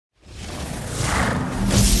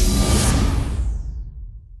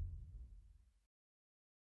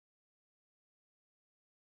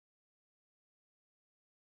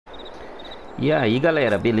E aí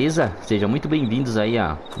galera, beleza? Sejam muito bem-vindos aí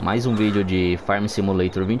a mais um vídeo de Farm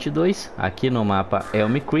Simulator 22 aqui no mapa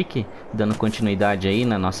Elm Creek, dando continuidade aí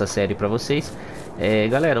na nossa série para vocês.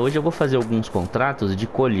 Galera, hoje eu vou fazer alguns contratos de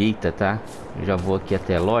colheita, tá? Eu já vou aqui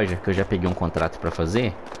até a loja, que eu já peguei um contrato para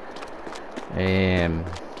fazer.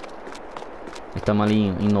 Estamos ali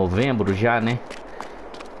em novembro já, né?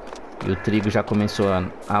 E o trigo já começou a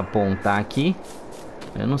apontar aqui.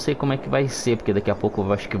 Eu não sei como é que vai ser, porque daqui a pouco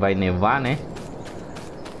eu acho que vai nevar, né?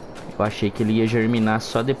 Eu achei que ele ia germinar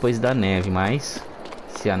só depois da neve, mas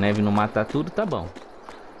se a neve não matar tudo, tá bom.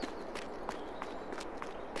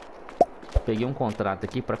 Peguei um contrato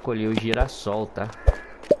aqui para colher o girassol, tá?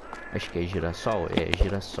 Acho que é girassol? É,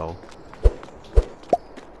 girassol.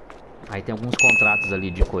 Aí tem alguns contratos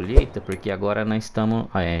ali de colheita, porque agora nós estamos...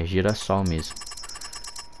 Ah, é girassol mesmo.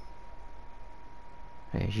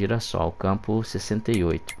 É girassol, campo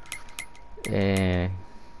 68.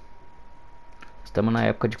 Estamos na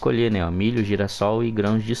época de colher, né? Ó, milho, girassol e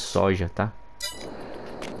grãos de soja, tá?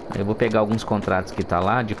 Eu vou pegar alguns contratos que tá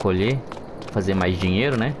lá de colher, fazer mais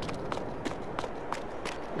dinheiro, né?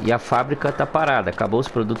 E a fábrica tá parada, acabou os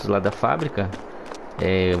produtos lá da fábrica.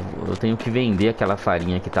 Eu tenho que vender aquela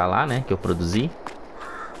farinha que tá lá, né? Que eu produzi.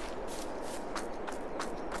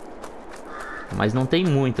 Mas não tem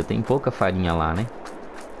muita, tem pouca farinha lá, né?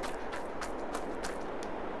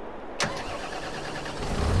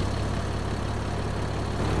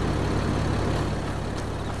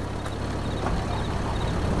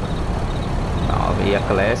 Ó, veio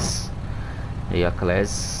a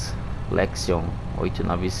Class Lexion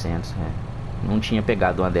 8900, né? Não tinha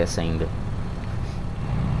pegado uma dessa ainda.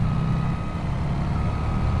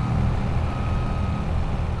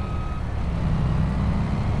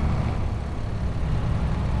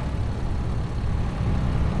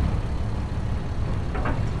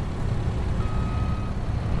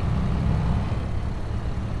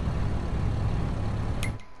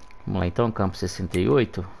 Vamos lá então, campo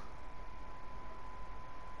 68.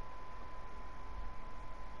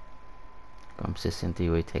 Campo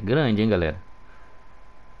 68 é grande, hein, galera?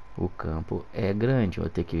 O campo é grande. Vou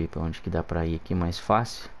ter que ver pra onde que dá pra ir aqui mais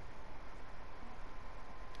fácil.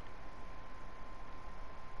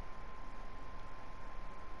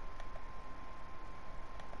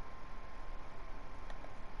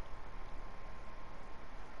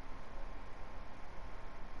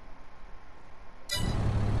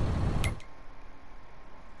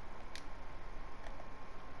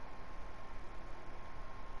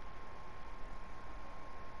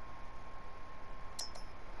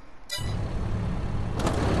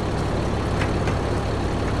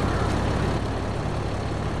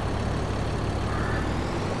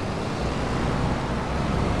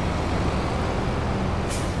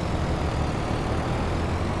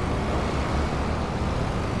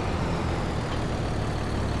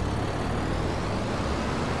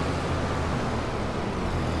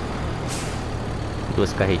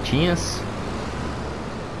 Duas carretinhas.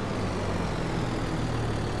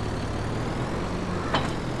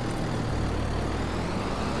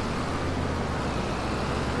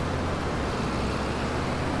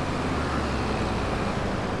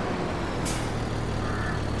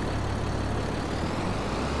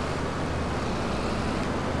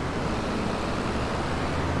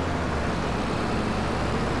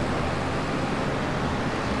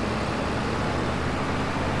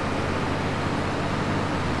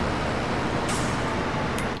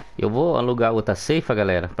 Eu vou alugar outra ceifa,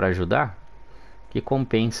 galera, pra ajudar. Que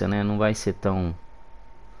compensa, né? Não vai ser tão...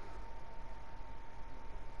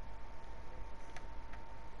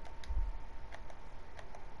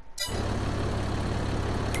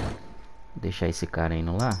 Deixar esse cara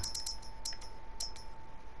indo lá.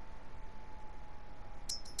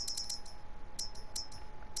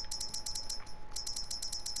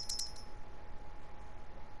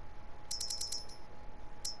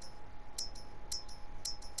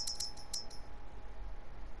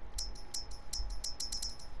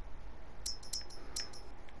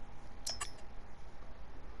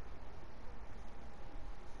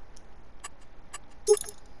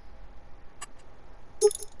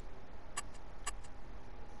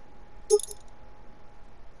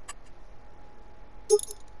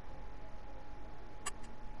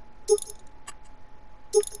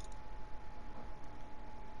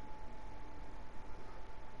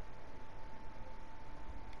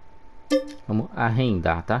 Vamos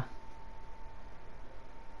arrendar, tá?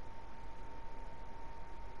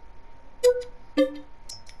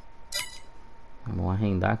 Vamos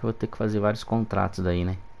arrendar que eu vou ter que fazer vários contratos daí,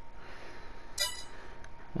 né?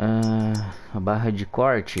 A barra de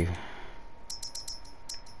corte.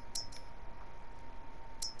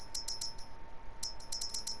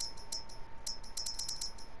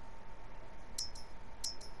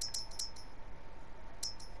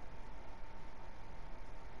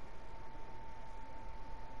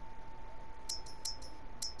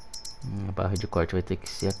 A barra de corte vai ter que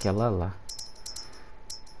ser aquela lá.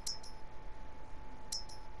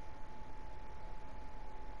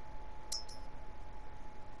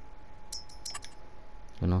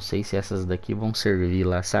 Eu não sei se essas daqui vão servir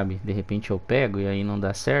lá, sabe? De repente eu pego e aí não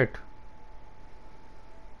dá certo.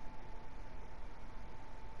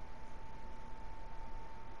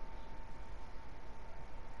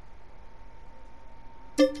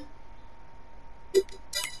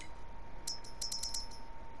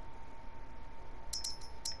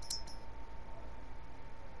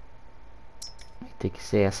 Vai ter que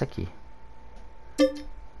ser essa aqui.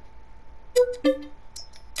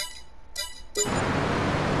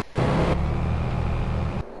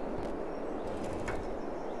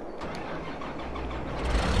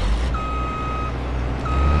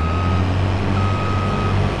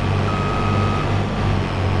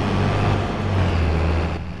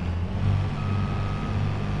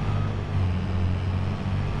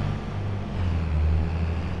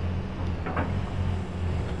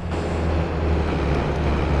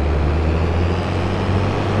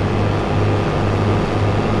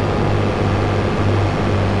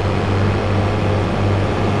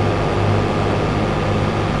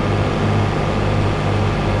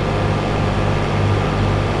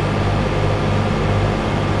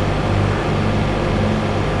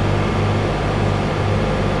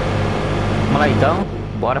 Vamos lá então,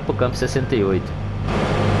 bora pro campo 68.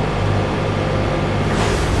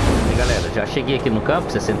 E galera, já cheguei aqui no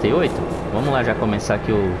campo 68. Vamos lá já começar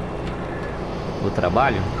aqui o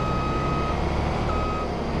trabalho.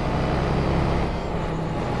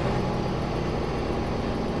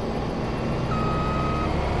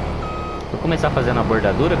 Vou começar fazendo a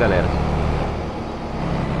bordadura, galera.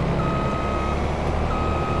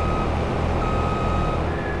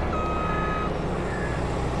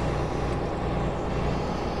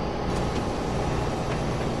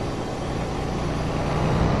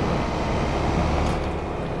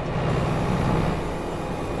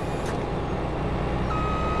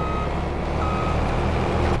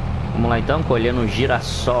 Vamos lá então, colhendo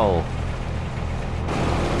girassol.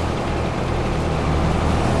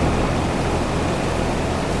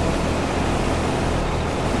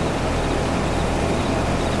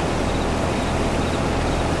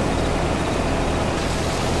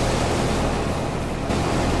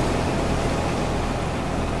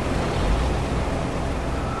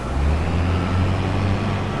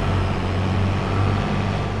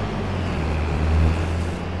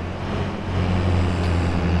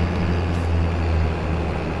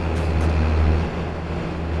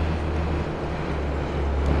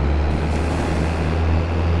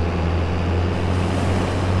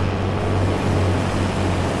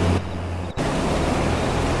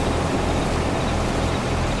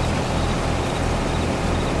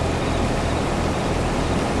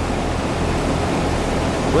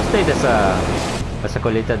 Gostei dessa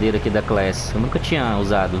colheitadeira aqui da Class. Eu nunca tinha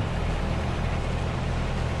usado.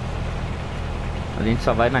 A gente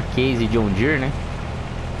só vai na case John Deere, né?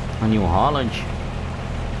 A New Holland.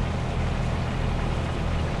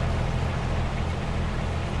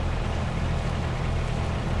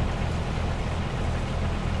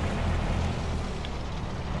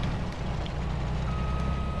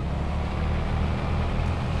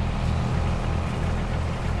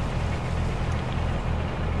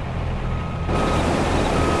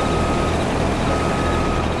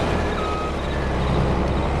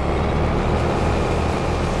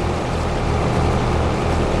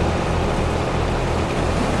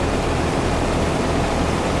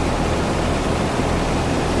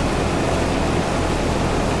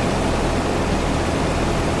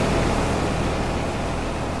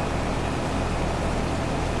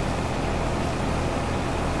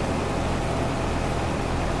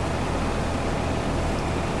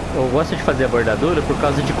 Eu gosto de fazer a bordadura por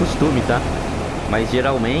causa de costume, tá? Mas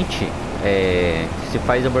geralmente se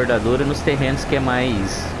faz a bordadura nos terrenos que é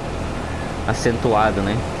mais acentuado,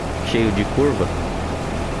 né? Cheio de curva.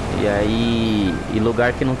 E aí, e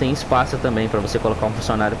lugar que não tem espaço também para você colocar um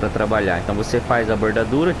funcionário para trabalhar. Então você faz a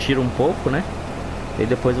bordadura, tira um pouco, né? E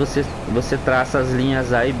depois você traça as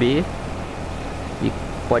linhas A e B e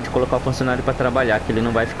pode colocar o funcionário para trabalhar, que ele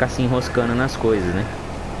não vai ficar se enroscando nas coisas, né?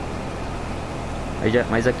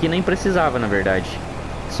 Mas aqui nem precisava, na verdade.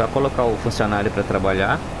 Só colocar o funcionário para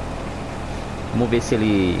trabalhar. Vamos ver se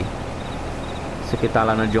ele, se que tá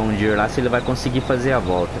lá na John Deere lá, se ele vai conseguir fazer a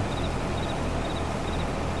volta.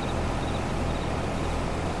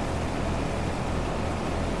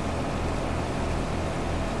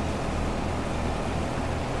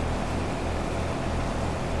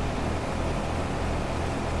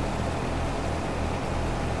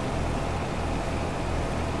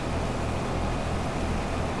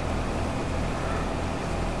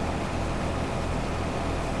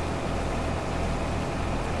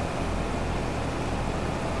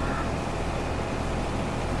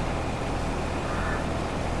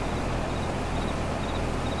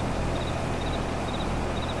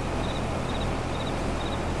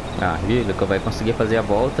 Ah, viu? Ele vai conseguir fazer a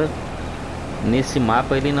volta. Nesse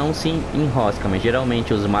mapa ele não se enrosca, mas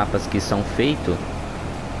geralmente os mapas que são feitos,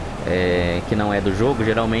 que não é do jogo,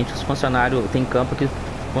 geralmente os funcionários, tem campo que o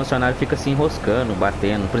funcionário fica se enroscando,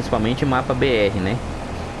 batendo, principalmente mapa BR, né?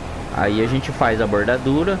 Aí a gente faz a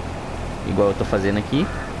bordadura, igual eu tô fazendo aqui,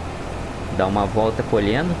 dá uma volta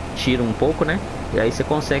colhendo, tira um pouco, né? E aí você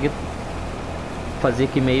consegue fazer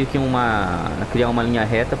que meio que criar uma linha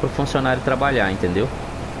reta para o funcionário trabalhar, entendeu?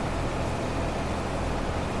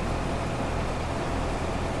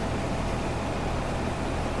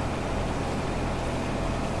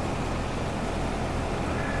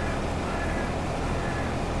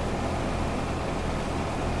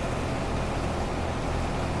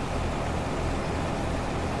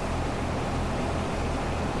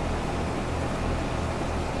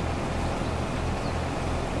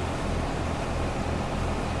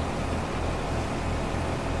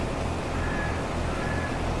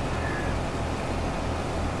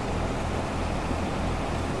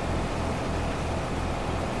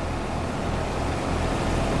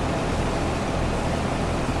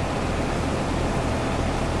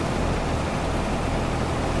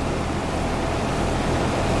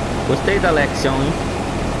 Gostei da Lexion, hein?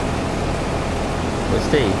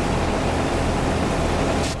 Gostei.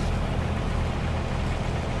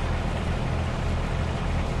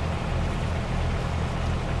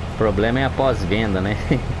 O problema é a pós-venda, né?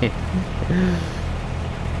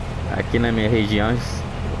 Aqui na minha região,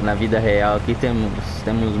 na vida real, aqui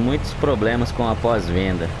temos muitos problemas com a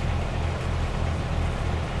pós-venda.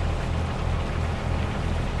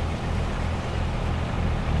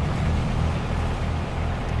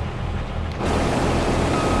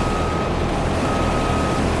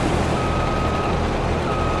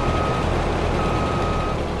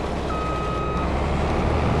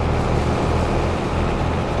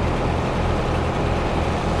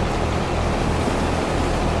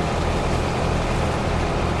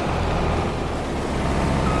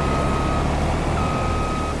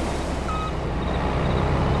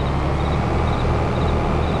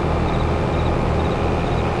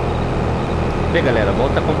 Bem, galera,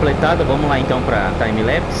 volta completada. Vamos lá então para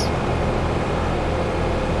time-lapse,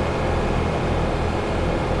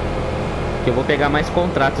 que eu vou pegar mais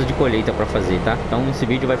contratos de colheita para fazer, tá? Então esse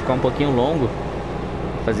vídeo vai ficar um pouquinho longo,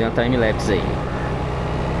 vou fazer uma time-lapse aí.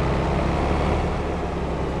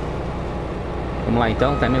 Vamos lá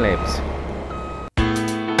então, time-lapse.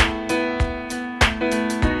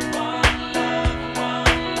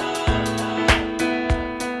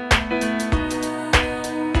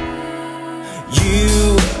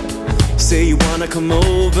 Say you wanna come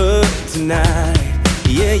over tonight.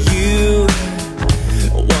 Yeah, you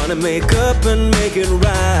wanna make up and make it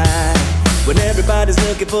right. When everybody's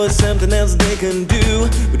looking for something else they can do,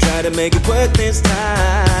 we try to make it work this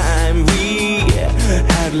time. We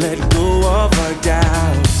had let go of our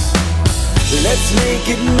doubts. Let's make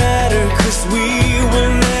it matter, 'cause we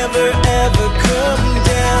will never ever come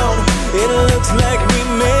down. It looks like we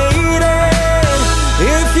made it.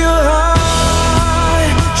 If your heart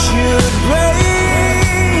should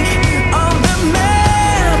break on the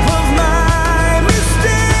map of my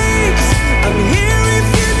mistakes, I'm here if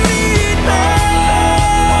you need me.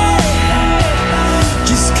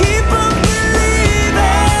 Just keep on believing.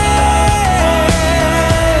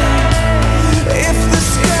 If the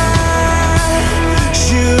sky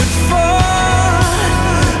should fall,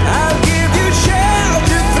 I'll give you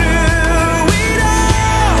shelter through it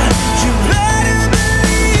all. You better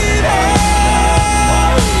believe it.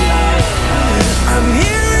 I'm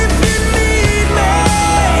here if you need me,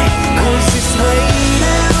 'cause it's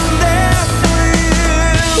waiting there for you.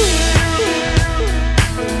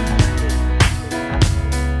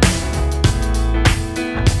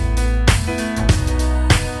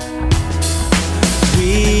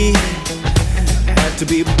 We have to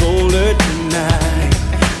be bolder tonight.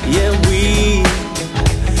 Yeah, we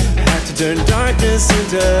have to turn darkness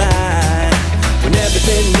into light. When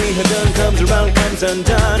everything we have done comes around, comes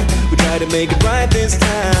undone, we try to make it right this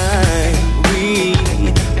time. We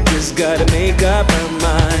just gotta make up our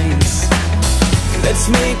minds. Let's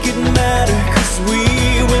make it matter, 'cause we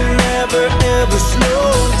will never ever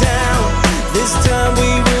slow down. This time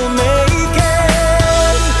we will make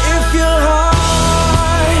it. If your heart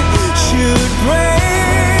should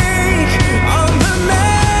break on the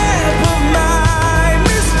map of my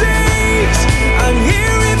mistakes, I'm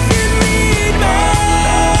here if you need me.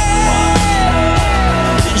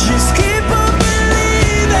 Just keep on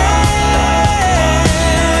believing.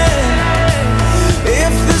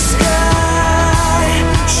 If the sky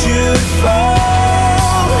should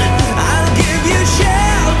fall, I'll give you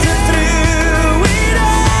shelter through it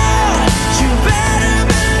all.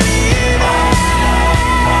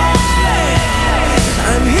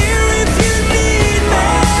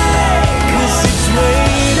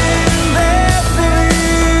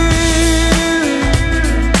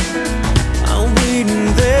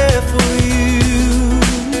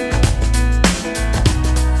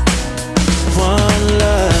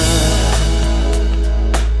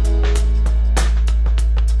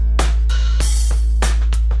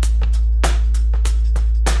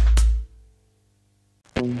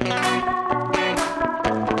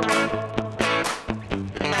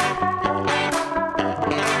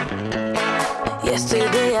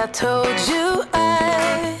 I told you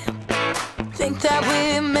I think that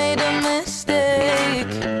we made a mistake,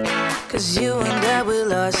 'cause you and I, we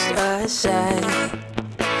lost our sight.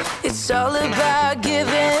 It's all about give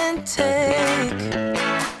and take.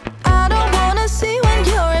 I don't wanna see when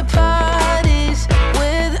you're at parties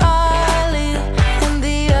with Ollie and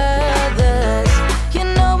the others. You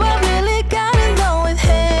know I really got along with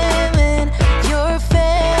him and your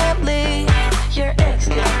family. Your ex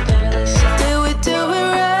got barely saw. Did we do it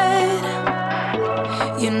right?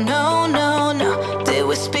 You know, no. Did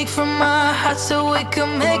we speak from our hearts so we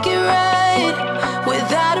could make it right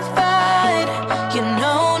without a fight? You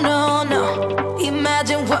know, no.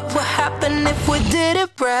 Imagine what would happen if we did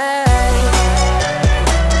it right.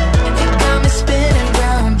 It got me spinning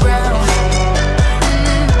round, round.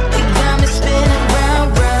 It got me spinning round,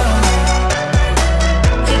 round.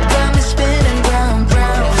 It got me spinning round,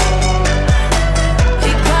 round.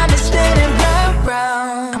 It got me spinning round,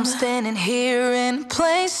 round. I'm standing here in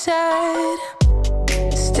plain sight.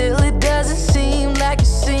 Still it doesn't seem like you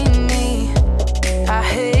see me. I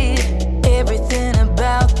hate everything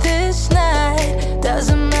about this night.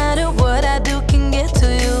 Doesn't matter what I do can get to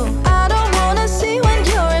you. I don't wanna see when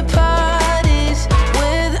you're at parties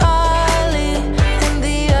with Ollie and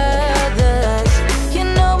the others. You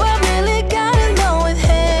know I really got along with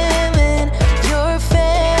him and your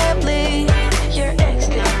family. Your ex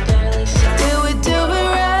got barely saw. Did we do it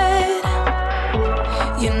right?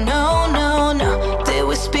 You know, no. Did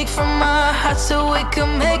we speak from our hearts so we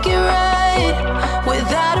could make it right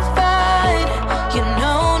without a fight? You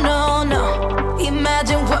know, no.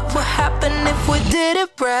 Imagine what would happen if we did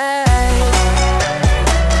it right.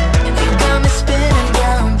 It got me spinning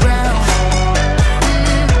round, round.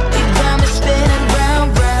 It got me spinning round,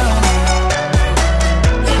 round.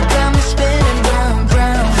 It got me spinning round,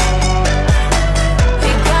 round.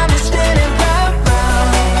 It got me spinning round, round.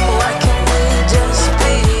 Why can't we just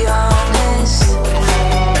be honest?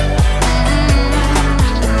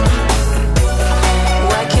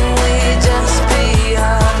 Why can't we just be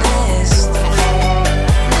honest?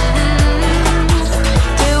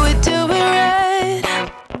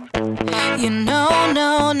 You know, no.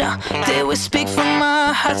 Did we speak from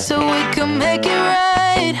our hearts so we could make it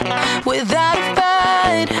right without a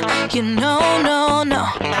fight? You know, no.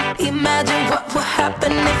 Imagine what would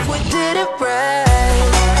happen if we did it right.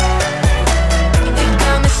 It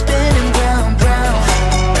got me spinning round, round.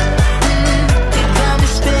 It got me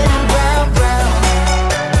spinning round, round.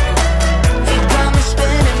 It got me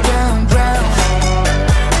spinning round, round.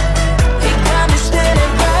 It got me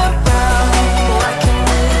spinning round, round. Why can't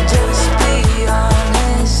we just be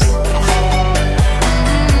honest?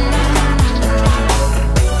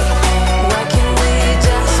 Why can't we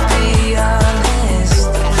just be honest?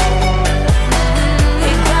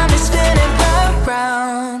 It got me spinning round,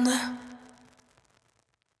 round.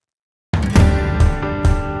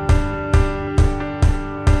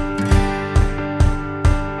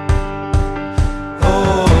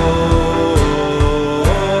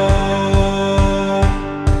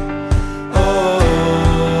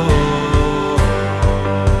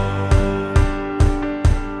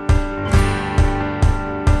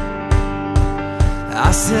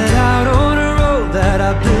 I set out on a road that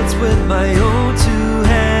I built with my own two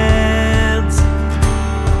hands.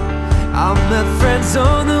 I met friends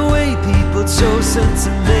on the way, people chosen to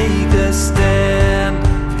make a stand.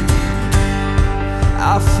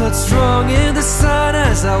 I felt strong in the sun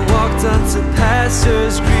as I walked onto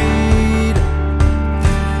pastures green.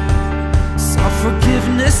 Saw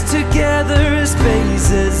forgiveness together as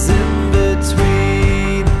spaces in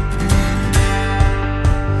between.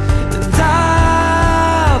 And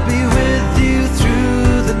I'll be with you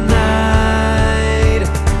through the night.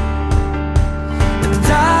 And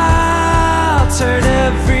I'll turn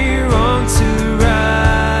every wrong to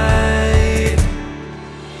right.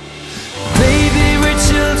 Baby, we're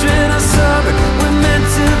children of summer, we're meant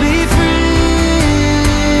to be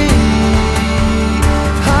free.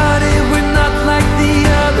 Honey, we're not like the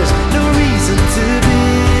others, no reason to be.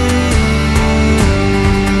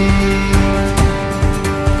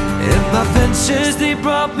 And my ventures, they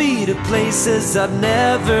brought me to places I've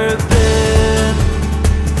never been.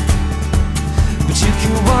 But you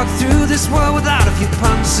can walk through this world without a few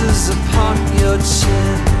punches upon your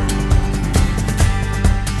chin.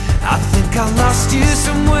 I think I lost you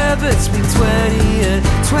somewhere between 20 and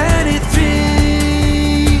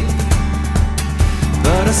 23.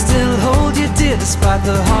 But I still hold you dear despite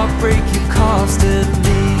the heartbreak you caused in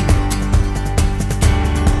me.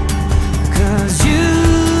 'Cause you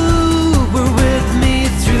were with me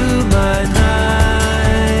through my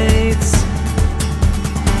nights.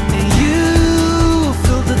 And you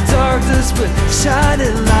filled the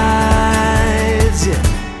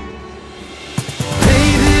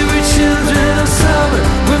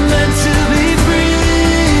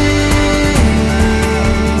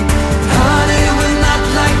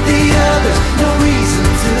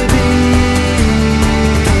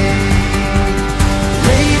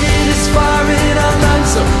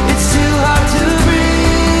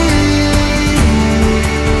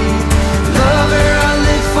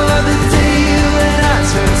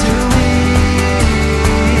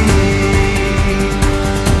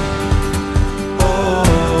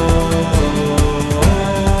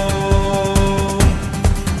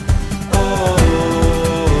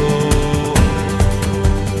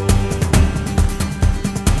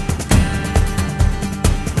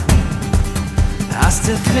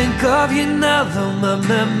think of you now, though my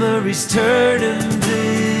memories turning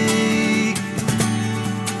bleak.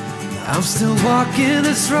 I'm still walking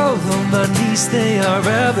this road, though my knees, they are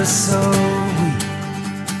ever so weak.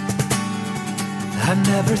 I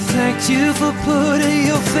never thanked you for putting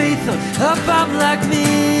your faith on a bum like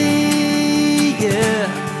me, yeah.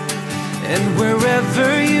 And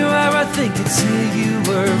wherever you are, I think it's here you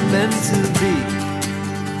were meant to be.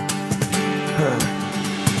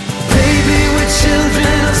 Baby, we're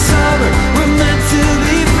children of summer, we're meant to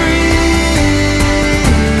be free.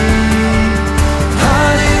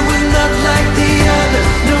 Honey, we're not like the other,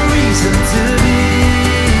 no reason to be.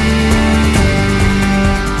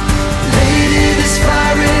 Lady, this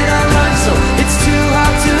fire in our lungs, so it's too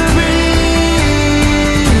hot to breathe.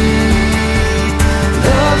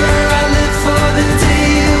 Lover, I live for the day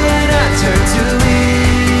you and I turn to me.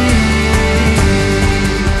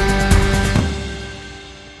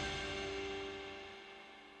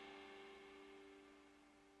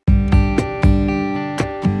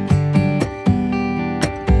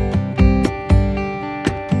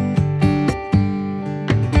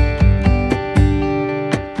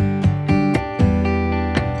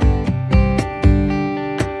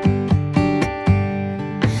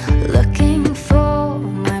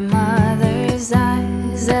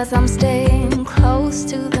 As I'm staying close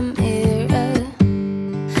to the mirror,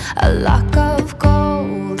 a lock of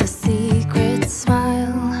gold, a secret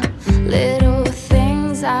smile, little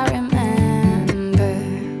things I remember.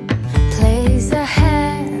 Place a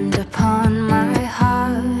hand upon my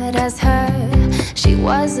heart as her, she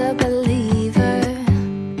was a believer.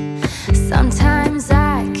 Sometimes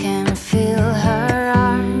I can feel her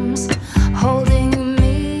arms holding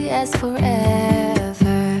me as forever.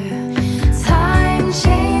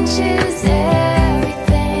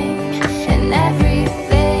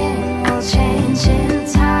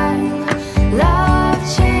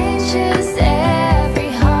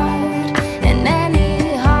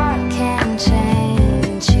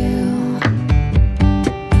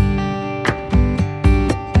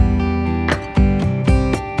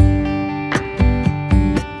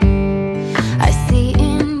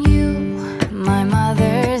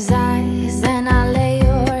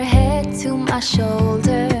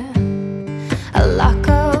 Shoulder, a lock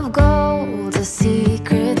of gold, a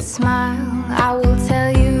secret smile. I will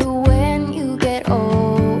tell you when you get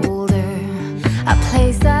older. I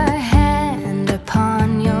place a hand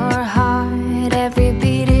upon your heart, every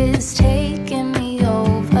beat is taking me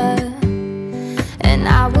over, and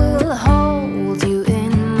I will hold you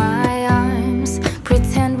in my arms,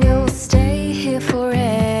 pretend we'll stay here forever.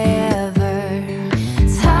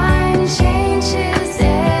 Time changes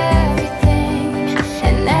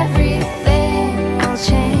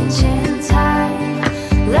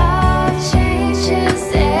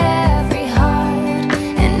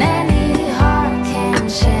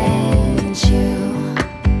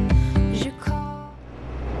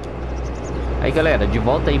Aí galera, de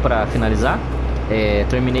volta aí pra finalizar.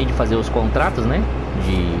 Terminei de fazer os contratos, né?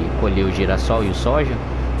 De colher o girassol e o soja.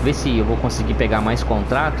 Ver se eu vou conseguir pegar mais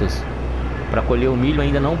contratos pra colher o milho.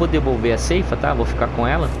 Ainda não vou devolver a ceifa, tá? Vou ficar com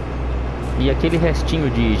ela. E aquele restinho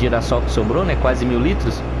de girassol que sobrou, né? Quase 1000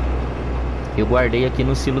 litros. Eu guardei aqui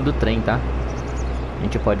no silo do trem, tá? A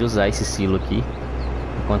gente pode usar esse silo aqui.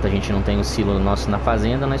 Enquanto a gente não tem o silo nosso na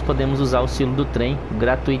fazenda, nós podemos usar o silo do trem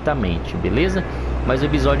gratuitamente, beleza? Mas o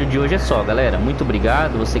episódio de hoje é só, galera. Muito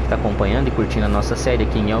obrigado você que está acompanhando e curtindo a nossa série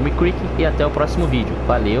aqui em Elm Creek. E até o próximo vídeo.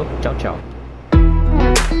 Valeu, tchau, tchau.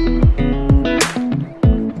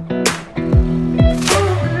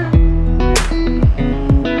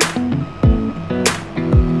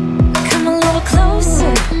 Come a little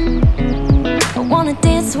closer, I wanna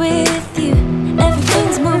dance with you.